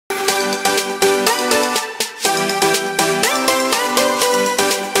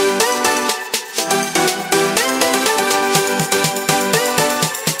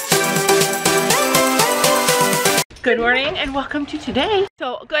Good morning and welcome to today.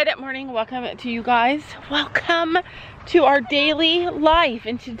 So good morning, welcome to you guys. Welcome to our daily life.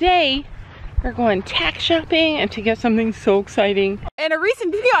 And today we're going tack shopping and to get something so exciting. In a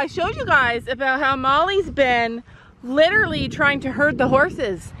recent video I showed you guys about how Molly's been literally trying to herd the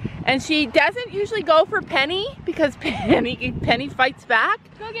horses. And she doesn't usually go for Penny because Penny fights back.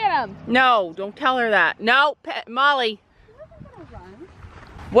 Go get him. No, don't tell her that. No, Molly.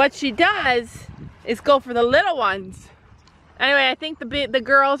 What she does is go for the little ones. Anyway, I think the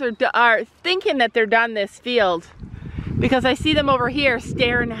girls are thinking that they're done this field because I see them over here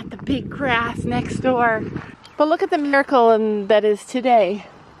staring at the big grass next door. But look at the miracle that is today.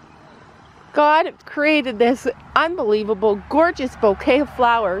 God created this unbelievable, gorgeous bouquet of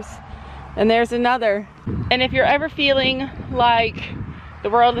flowers. And there's another. And if you're ever feeling like the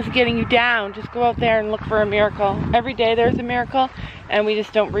world is getting you down, just go out there and look for a miracle. Every day there's a miracle, and we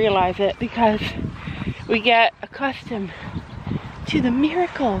just don't realize it because we get accustomed to the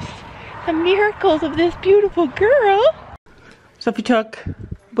miracles of this beautiful girl. Sophie took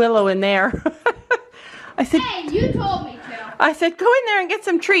Willow in there. I said, hey, you told me to. I said, go in there and get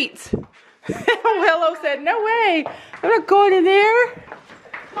some treats. Willow said, no way, I'm not going in there.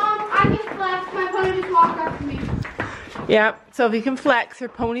 Mom, I can flex. My pony just walked up to me. Yeah, Sophie can flex. Her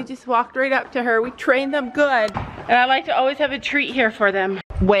pony just walked right up to her. We trained them good. And I like to always have a treat here for them.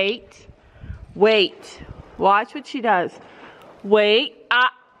 Wait. Wait. Watch what she does. Wait.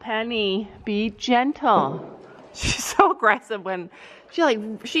 Ah, Penny, be gentle. She's so aggressive when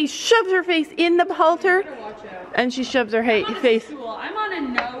she shoves her face in the halter and she shoves her face. I'm on a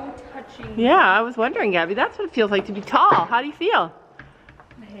no touching. Yeah, I was wondering, Gabby. That's what it feels like to be tall. How do you feel?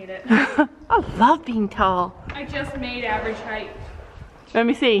 I hate it. I love being tall. I just made average height. Let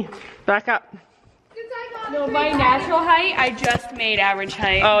me see. Back up. No, my natural height, I just made average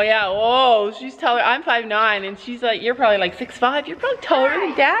height. Oh yeah, whoa, she's taller. I'm 5'9", and she's like, you're probably like 6'5". You're probably taller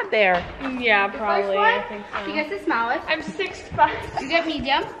than Dad there. Yeah, probably. I think so. You get the smallest. I'm 6'5". You get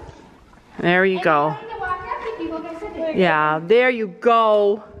medium. There you go. Yeah, there you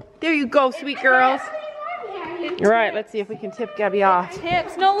go. There you go, sweet girls. All right, let's see if we can tip Gabby off.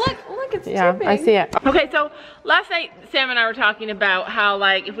 Tips. No, look, it's tipping. I see it. Okay, so last night Sam and I were talking about how,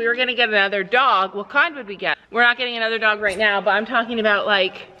 like, if we were gonna get another dog, what kind would we get? We're not getting another dog right now, but I'm talking about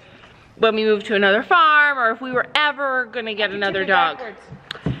like when we move to another farm, or if we were ever gonna get another dog.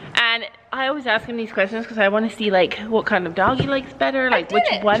 And I always ask him these questions because I want to see like what kind of dog he likes better, like which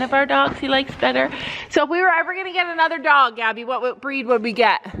one of our dogs he likes better. So if we were ever gonna get another dog, Gabby, what breed would we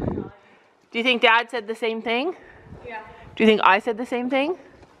get? Do you think Dad said the same thing? Yeah. Do you think I said the same thing?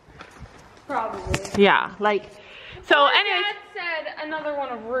 Probably. Yeah, like, so anyways. Dad said another one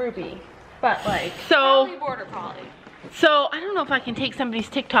of Ruby, but like, so, probably Border Collie. So, I don't know if I can take somebody's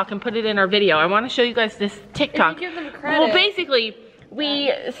TikTok and put it in our video. I want to show you guys this TikTok. If you give them credit. Well, basically,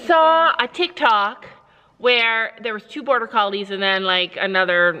 we saw a TikTok where there was 2 Border Collies and then like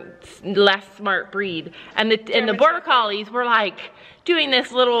another less smart breed. And the Border Collies were like doing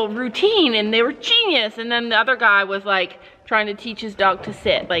this little routine and they were genius. And then the other guy was like trying to teach his dog to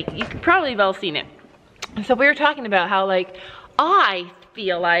sit. Like, you could probably have all seen it. And so we were talking about how, like, I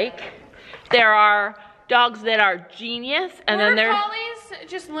feel like there are dogs that are genius and then there are Collies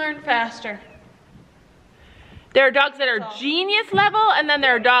just learn faster. There are dogs that are genius level, and then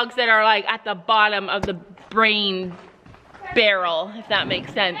there are dogs that are like at the bottom of the brain barrel, if that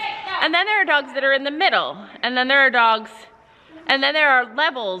makes sense. And then there are dogs that are in the middle, and then there are dogs, and then there are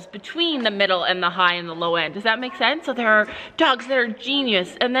levels between the middle and the high and the low end. Does that make sense? So there are dogs that are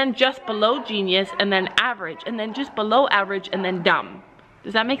genius, and then just below genius, and then average, and then just below average, and then dumb.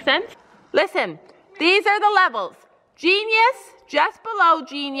 Does that make sense? Listen, these are the levels. Genius, just below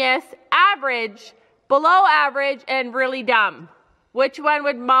genius, average, below average, and really dumb. Which one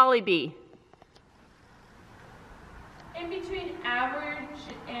would Molly be? In between average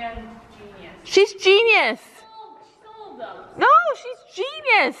and genius. She's genius. She's all dumb. No, she's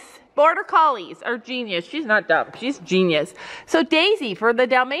genius. Border Collies are genius. She's not dumb. She's genius. So Daisy for the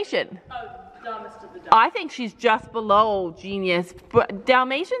Dalmatian. Oh, dumbest of the dumb. I think she's just below genius. But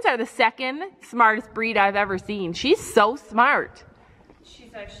Dalmatians are the second smartest breed I've ever seen. She's so smart.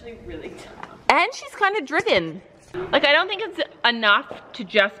 She's actually really dumb. And she's kind of driven. Like, I don't think it's enough to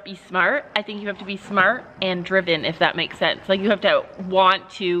just be smart. I think you have to be smart and driven, if that makes sense. Like, you have to want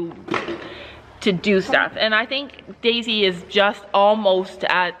to do stuff. And I think Daisy is just almost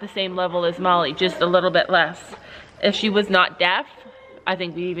at the same level as Molly, just a little bit less. If she was not deaf, I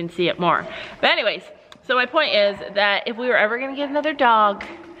think we even see it more. But anyways, so my point is that if we were ever gonna get another dog,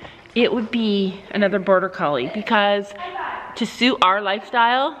 it would be another Border Collie, because to suit our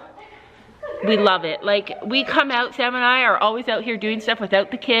lifestyle, we love it. Like, we come out, Sam and I are always out here doing stuff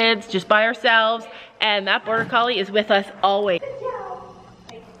without the kids, just by ourselves, and that Border Collie is with us always.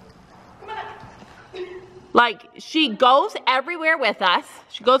 Like, she goes everywhere with us.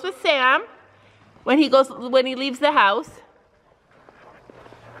 She goes with Sam when he leaves the house.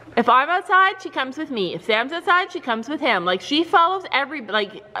 If I'm outside, she comes with me. If Sam's outside, she comes with him. Like, she follows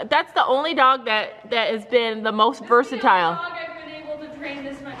that's the only dog that has been the most versatile. Dog I've been able to train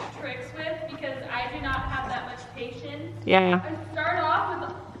this much tricks with because I do not have that much patience. Yeah. I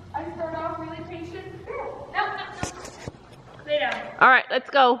start off really patient. No. Lay down. All right, let's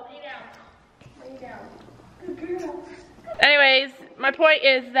go. Lay down. Good girl. Anyways, my point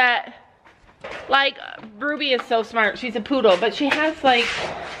is that, like, Ruby is so smart. She's a poodle, but she has, like,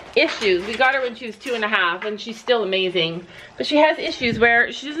 issues. We got her when she was 2.5, and she's still amazing. But she has issues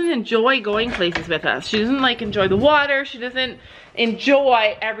where she doesn't enjoy going places with us. She doesn't, like, enjoy the water. She doesn't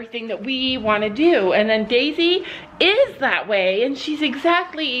enjoy everything that we want to do. And then Daisy is that way, and she's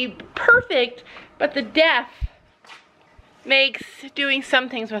exactly perfect, but the deaf makes doing some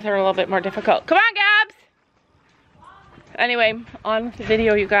things with her a little bit more difficult. Come on, Gabs! Anyway, on with the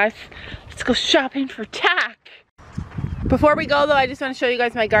video, you guys. Let's go shopping for Tack. Before we go, though, I just want to show you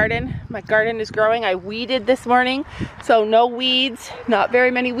guys my garden. My garden is growing. I weeded this morning, so no weeds, not very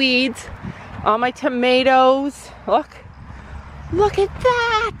many weeds. All my tomatoes. Look at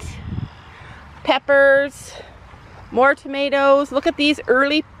that. Peppers, more tomatoes. Look at these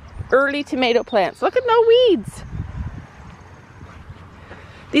early tomato plants. Look at no weeds.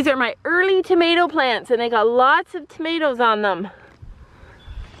 These are my early tomato plants, and they got lots of tomatoes on them.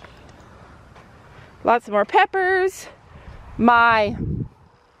 Lots of more peppers. My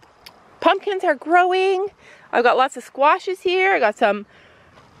pumpkins are growing. I've got lots of squashes here. I got some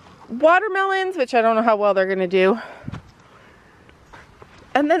watermelons, which I don't know how well they're gonna do.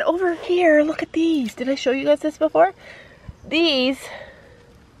 And then over here, look at these. Did I show you guys this before? These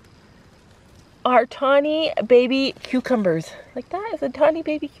are tiny baby cucumbers. Like, that is a tiny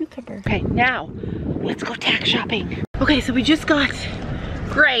baby cucumber. Okay, now let's go Tack shopping. Okay, so we just got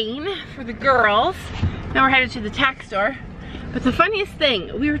grain for the girls. Now we're headed to the Tack store. But the funniest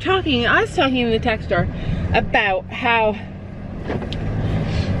thing, I was talking in the Tack store about how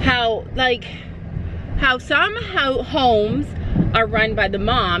some homes are run by the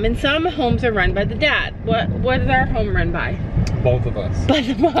mom and some homes are run by the dad. What is our home run by? Both of us. By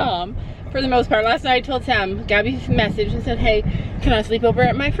the mom, for the most part. Last night I told Sam, Gabby messaged and said, hey, can I sleep over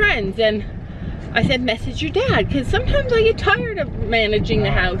at my friend's? And I said, message your dad, because sometimes I get tired of managing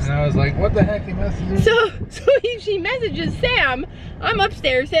the house. And I was like, what the heck, he messages? So she messages Sam. I'm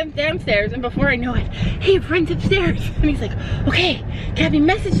upstairs, Sam's downstairs, and before I know it, hey, your friend's upstairs. And he's like, okay, Gabby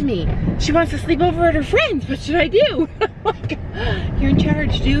messaged me. She wants to sleep over at her friend's. What should I do? I'm like, you're in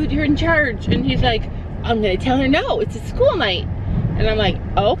charge, dude. You're in charge. And he's like, I'm gonna tell her no, it's a school night. And I'm like,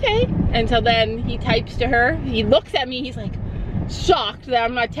 okay. And so then he types to her. He looks at me. He's like, shocked that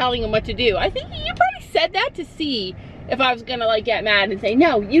I'm not telling him what to do. I think you probably said that to see if I was gonna, like, get mad and say,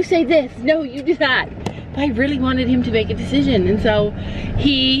 no, you say this, no, you do that. But I really wanted him to make a decision, and so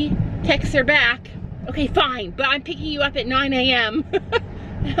he texts her back, okay, fine, but I'm picking you up at 9 a.m.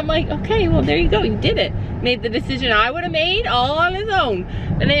 I'm like, okay, well, there you go, you did it. Made the decision I would have made all on his own.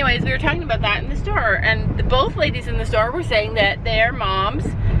 But anyways, we were talking about that in the store, and both ladies in the store were saying that their moms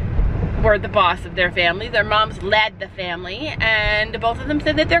were the boss of their family. Their moms led the family, and both of them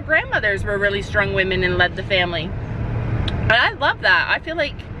said that their grandmothers were really strong women and led the family. And I love that. I feel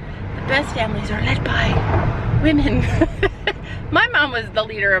like the best families are led by women. My mom was the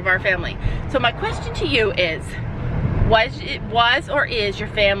leader of our family. So my question to you is, was or is your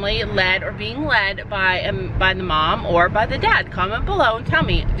family led or being led by the mom or by the dad? Comment below and tell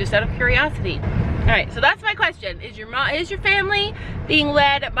me, just out of curiosity. All right, so that's my question. Is your family being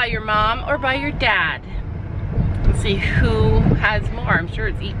led by your mom or by your dad? Let's see who has more. I'm sure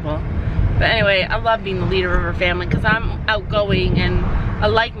it's equal. But anyway, I love being the leader of our family because I'm outgoing and I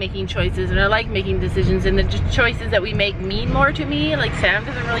like making choices and I like making decisions, and the choices that we make mean more to me. Like, Sam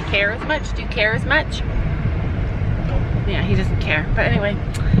doesn't really care as much. Do you care as much? Yeah, he doesn't care. But anyway,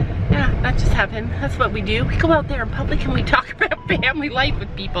 yeah, that just happened. That's what we do. We go out there in public and we talk about family life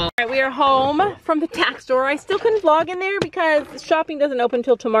with people. All right, we are home from the Tack store. I still couldn't vlog in there because shopping doesn't open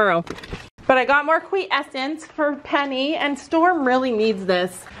till tomorrow. But I got more quiescence for Penny, and Storm really needs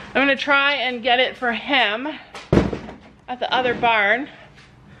this. I'm gonna try and get it for him at the other barn.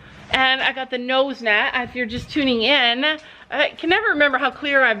 And I got the nose net. If you're just tuning in, I can never remember how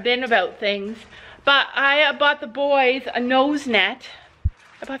clear I've been about things. But I bought the boys a nose net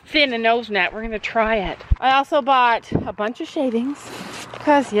I bought Finn a nose net. We're gonna try it. I also bought a bunch of shavings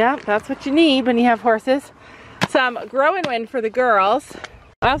because, yeah, that's what you need when you have horses. Some growing wind for the girls.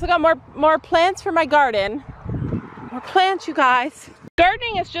 I also got more plants for my garden. More plants, you guys.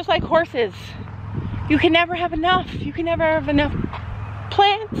 Gardening is just like horses. You can never have enough. You can never have enough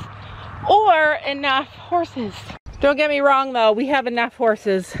plants or enough horses. Don't get me wrong though, we have enough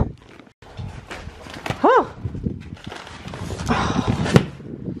horses. Oh.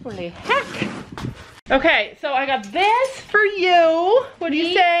 Holy heck. Okay, so I got this for you. What do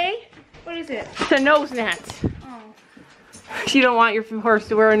you say? What is it? It's a nose net. Oh. You don't want your horse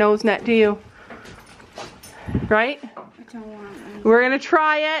to wear a nose net, do you? Right? I don't want one. We're gonna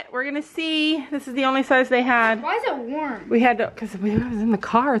try it. We're gonna see. This is the only size they had. Why is it warm? We had to, because we was in the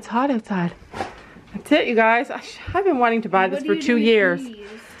car. It's hot outside. That's it, you guys. I've been wanting to buy this for 2 years.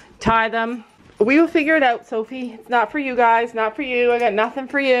 Tie them. We will figure it out, Sophie. It's not for you guys. Not for you. I got nothing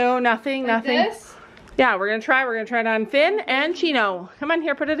for you. Nothing. Like nothing. This? Yeah, we're gonna try. We're gonna try it on Finn and Chino. Come on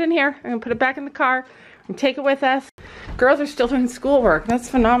here. Put it in here. I'm gonna put it back in the car. And take it with us. Girls are still doing schoolwork. That's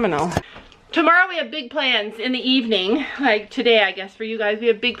phenomenal. Tomorrow we have big plans in the evening. Like today, I guess, for you guys. We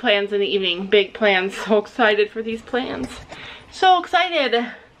have big plans in the evening. Big plans. So excited for these plans. So excited.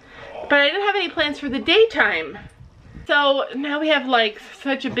 But I didn't have any plans for the daytime. So now we have like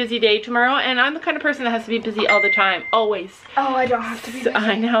such a busy day tomorrow. And I'm the kind of person that has to be busy all the time. Always. Oh, I don't have to be busy.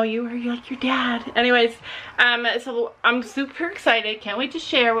 I know, you're like your dad. Anyways, so I'm super excited. Can't wait to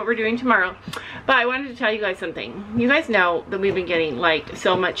share what we're doing tomorrow. But I wanted to tell you guys something. You guys know that we've been getting like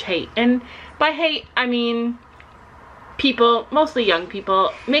so much hate. And by hate, I mean people, mostly young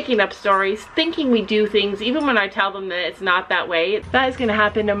people, making up stories, thinking we do things, even when I tell them that it's not that way. That is going to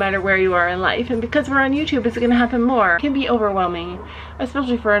happen no matter where you are in life. And because we're on YouTube, it's going to happen more. It can be overwhelming,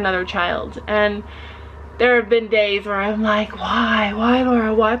 especially for another child. And there have been days where I'm like, why,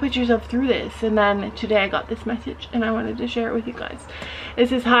 Laura, why put yourself through this? And then today I got this message and I wanted to share it with you guys. It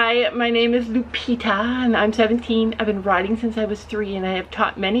says, hi, my name is Lupita and I'm 17. I've been riding since I was 3 and I have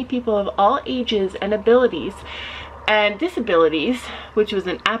taught many people of all ages and abilities and disabilities, which was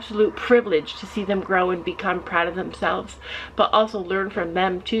an absolute privilege to see them grow and become proud of themselves, but also learn from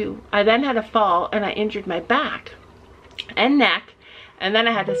them too. I then had a fall and I injured my back and neck, and then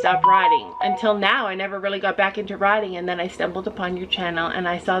I had to stop riding. Until now, I never really got back into riding, and then I stumbled upon your channel and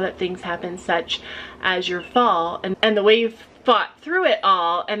I saw that things happen such as your fall and the way you fought through it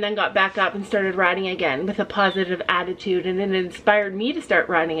all and then got back up and started riding again with a positive attitude, and it inspired me to start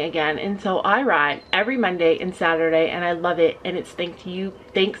riding again. And so I ride every Monday and Saturday and I love it, and it's thanks to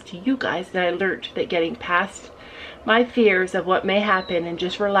you guys that I learned that getting past my fears of what may happen and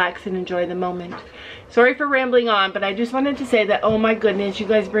just relax and enjoy the moment. Sorry for rambling on, but I just wanted to say that, oh my goodness, you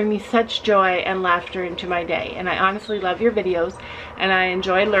guys bring me such joy and laughter into my day. And I honestly love your videos, and I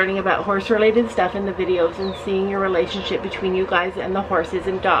enjoy learning about horse-related stuff in the videos and seeing your relationship between you guys and the horses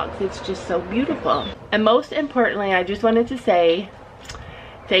and dogs. It's just so beautiful. And most importantly, I just wanted to say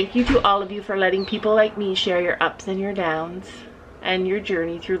thank you to all of you for letting people like me share your ups and your downs and your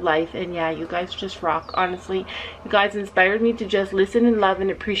journey through life. And yeah, you guys just rock. Honestly, you guys inspired me to just listen and love and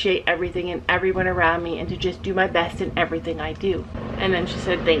appreciate everything and everyone around me, and to just do my best in everything I do. And then she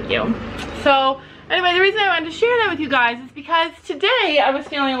said thank you. So anyway, the reason I wanted to share that with you guys is because today I was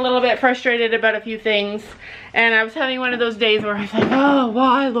feeling a little bit frustrated about a few things, and I was having one of those days where I was like, oh,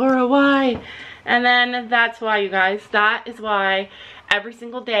 why, Laura, why? And then that's why, you guys, that is why every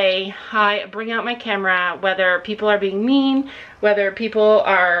single day I bring out my camera, whether people are being mean, whether people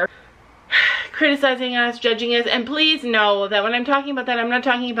are criticizing us, judging us. And please know that when I'm talking about that, I'm not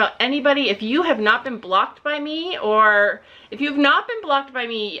talking about anybody. If you have not been blocked by me, or if you've not been blocked by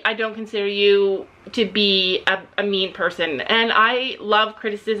me, I don't consider you to be a mean person. And I love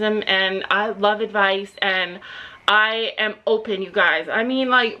criticism and I love advice, and I am open, you guys. I mean,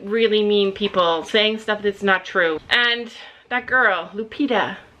 like, really mean people saying stuff that's not true. And that girl,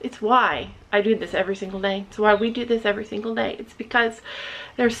 Lupita, it's why I do this every single day. It's why we do this every single day. It's because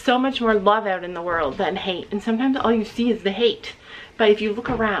there's so much more love out in the world than hate. And sometimes all you see is the hate. But if you look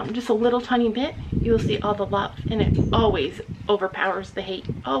around just a little tiny bit, you'll see all the love. And it always overpowers the hate.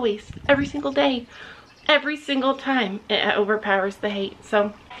 Always. Every single day. Every single time it overpowers the hate.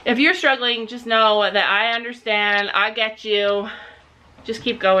 So if you're struggling, just know that I understand. I get you. Just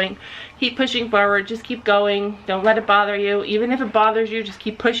keep going. Keep pushing forward. Just keep going. Don't let it bother you. Even if it bothers you, just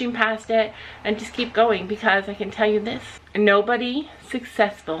keep pushing past it and just keep going, because I can tell you this. Nobody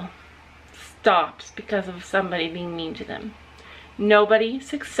successful stops because of somebody being mean to them. Nobody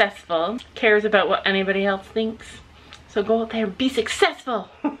successful cares about what anybody else thinks. So go out there and be successful.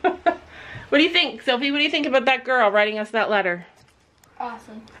 What do you think, Sophie? What do you think about that girl writing us that letter?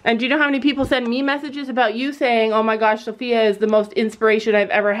 Awesome. And do you know how many people send me messages about you saying, oh my gosh, Sophia is the most inspiration I've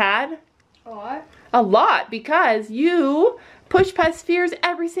ever had? What? A lot, because you push past fears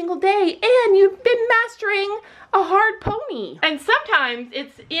every single day and you've been mastering a hard pony. And sometimes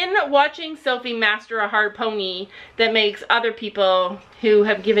it's in watching Sophie master a hard pony that makes other people who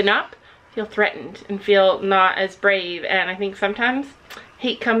have given up feel threatened and feel not as brave. And I think sometimes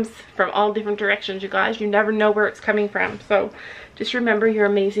hate comes from all different directions, you guys. You never know where it's coming from. So just remember, you're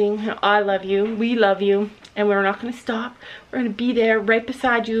amazing. I love you. We love you. And we're not going to stop. We're going to be there right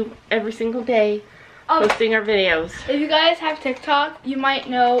beside you every single day, posting our videos. If you guys have TikTok, you might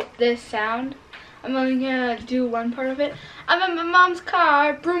know this sound. I'm only going to do one part of it. I'm in my mom's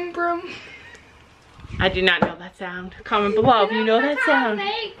car. Broom, broom. I do not know that sound. Comment below if you know that sound.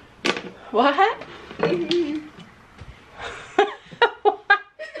 What?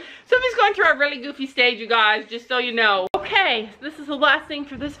 Sophie's going through a really goofy stage, you guys, just so you know. Okay, this is the last thing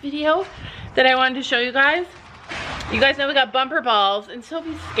for this video that I wanted to show you guys. You guys know we got bumper balls, and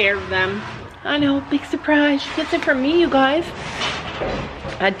Sophie's scared of them. I know, big surprise. She gets it from me, you guys.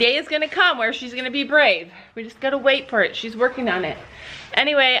 A day is gonna come where she's gonna be brave. We just gotta wait for it. She's working on it.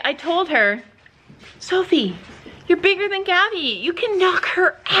 Anyway, I told her, Sophie, you're bigger than Gabby. You can knock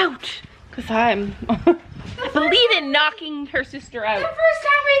her out. Because I believe in knocking her sister out. The first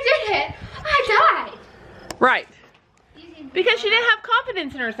time we did it, I died. Right. Because she didn't have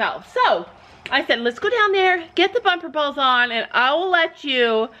confidence in herself. So I said, let's go down there, get the bumper balls on, and I will let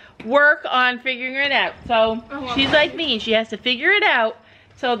you work on figuring it out. So she's like me. She has to figure it out.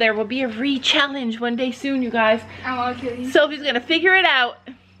 So there will be a re-challenge one day soon, you guys. I want to kill you. Sophie's going to figure it out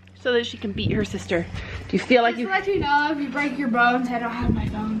so that she can beat her sister. Do you feel like Just to let you know, if you break your bones, I don't have my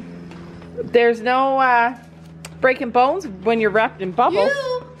phone. There's no breaking bones when you're wrapped in bubbles.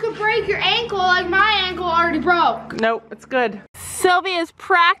 You could break your ankle like my ankle already broke. Nope, it's good. Sylvia is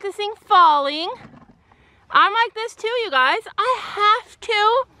practicing falling. I'm like this too, you guys. I have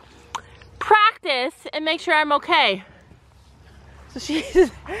to practice and make sure I'm okay. So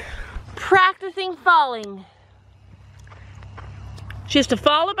she's practicing falling. She has to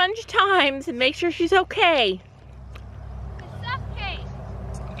fall a bunch of times and make sure she's okay.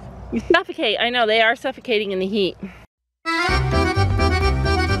 You suffocate. I know, they are suffocating in the heat.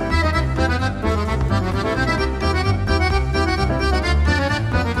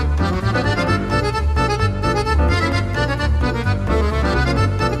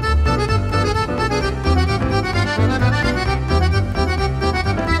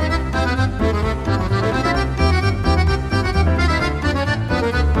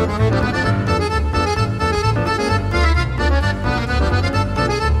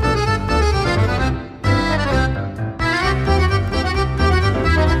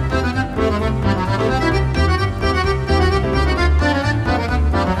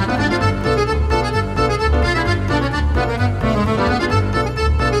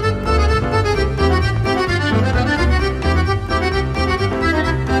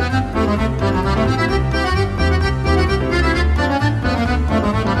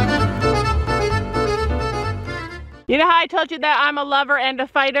 You know how I told you that I'm a lover and a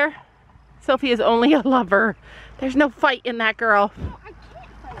fighter? Sophie is only a lover. There's no fight in that girl.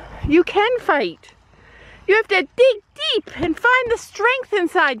 You can fight. You have to dig deep and find the strength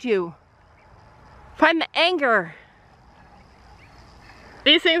inside you. Find the anger.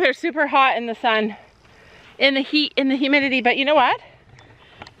 These things are super hot in the sun, in the heat, in the humidity, but you know what?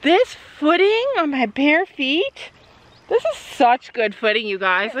 This footing on my bare feet, this is such good footing, you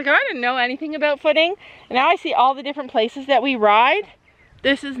guys. Like, I didn't know anything about footing, and now I see all the different places that we ride.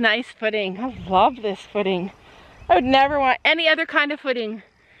 This is nice footing. I love this footing. I would never want any other kind of footing.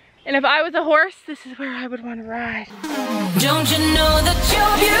 And if I was a horse, this is where I would want to ride. Don't you know that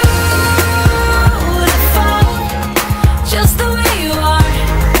you're beautiful?